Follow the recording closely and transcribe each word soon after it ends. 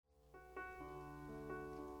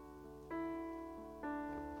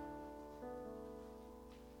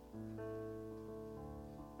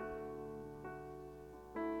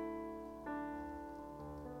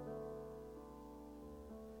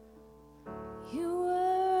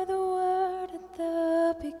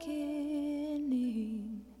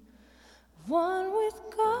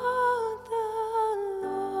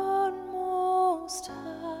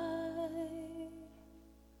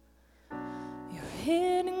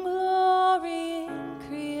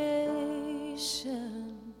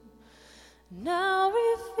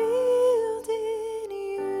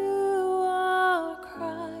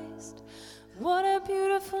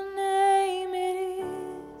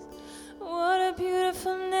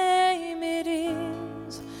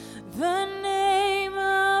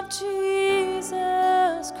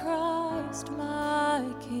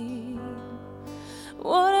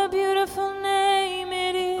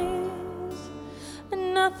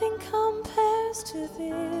nothing compares to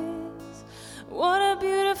this. What a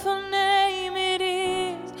beautiful name it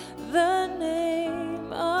is, the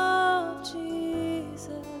name of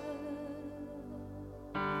Jesus.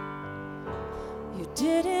 You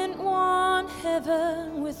didn't want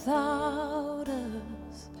heaven without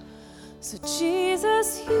us, so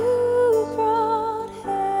Jesus, you brought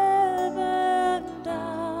heaven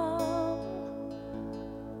down.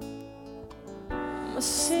 My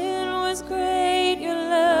sin was great, your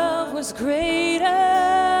love was greater.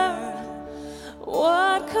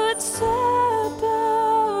 What could separate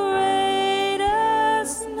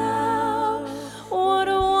us now? What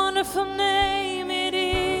a wonderful name it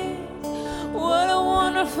is. What a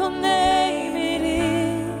wonderful name it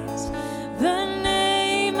is. The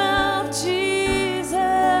name of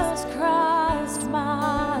Jesus Christ,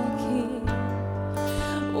 my King.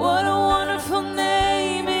 What a wonderful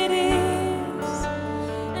name it is.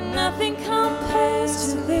 And nothing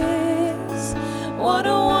compares to this. What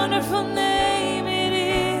a wonderful name.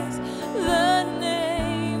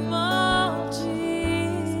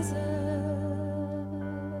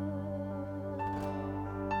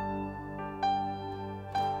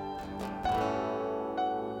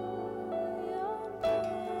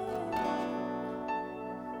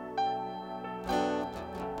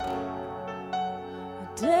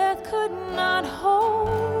 Death could not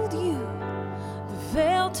hold you. The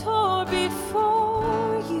veil tore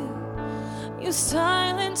before you. You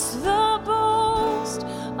silenced the boast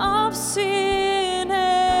of sin.